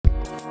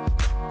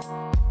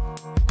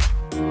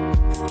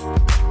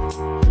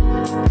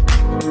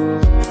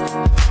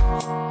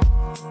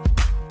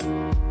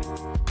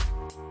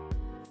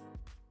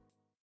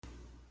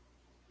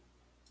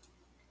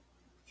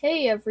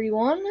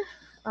everyone.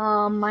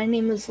 My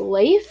name is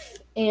Leif,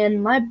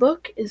 and my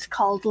book is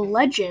called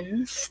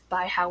Legends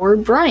by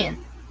Howard Bryant.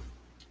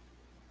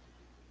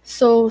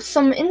 So,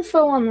 some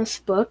info on this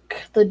book.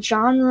 The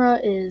genre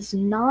is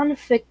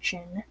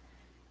nonfiction,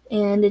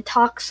 and it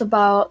talks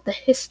about the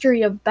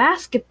history of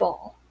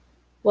basketball.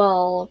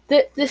 Well,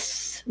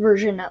 this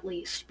version at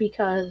least,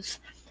 because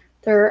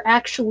there are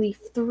actually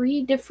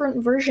three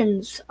different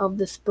versions of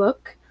this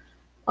book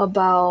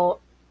about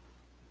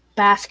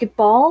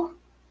basketball,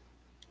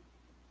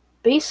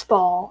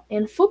 baseball,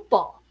 and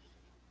football.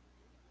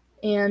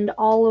 And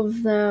all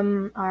of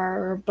them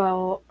are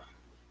about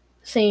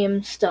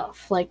same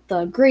stuff, like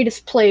the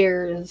greatest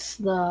players,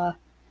 the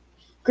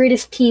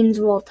greatest teams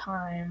of all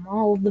time,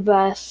 all of the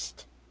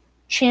best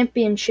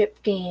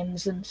championship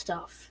games and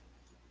stuff.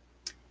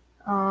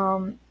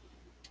 Um,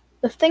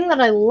 the thing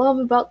that I love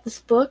about this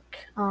book,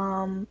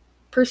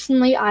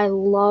 personally, I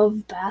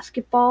love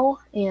basketball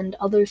and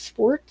other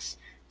sports,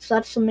 so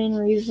that's the main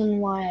reason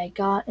why I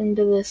got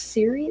into this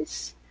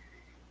series.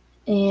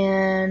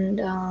 And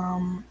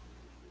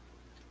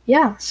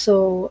yeah,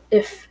 so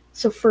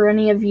for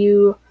any of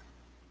you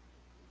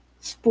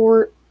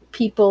sport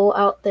people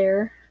out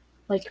there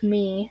like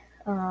me,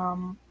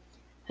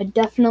 I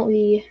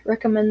definitely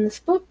recommend this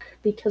book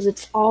because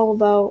it's all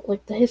about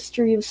like the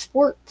history of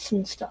sports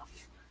and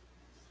stuff.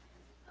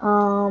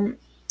 Um,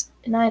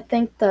 and I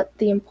think that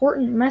the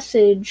important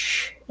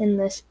message in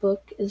this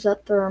book is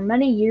that there are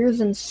many years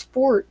in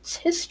sports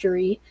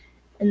history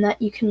and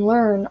that you can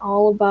learn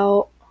all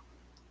about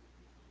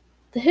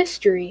the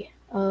history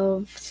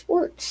of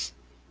sports.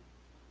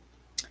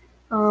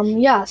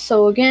 Yeah,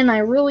 so again, I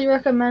really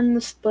recommend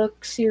this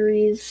book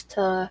series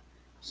to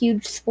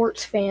huge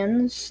sports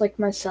fans like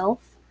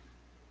myself.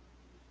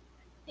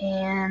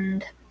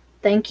 And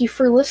thank you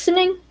for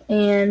listening,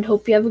 and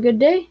hope you have a good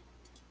day.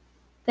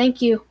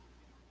 Thank you.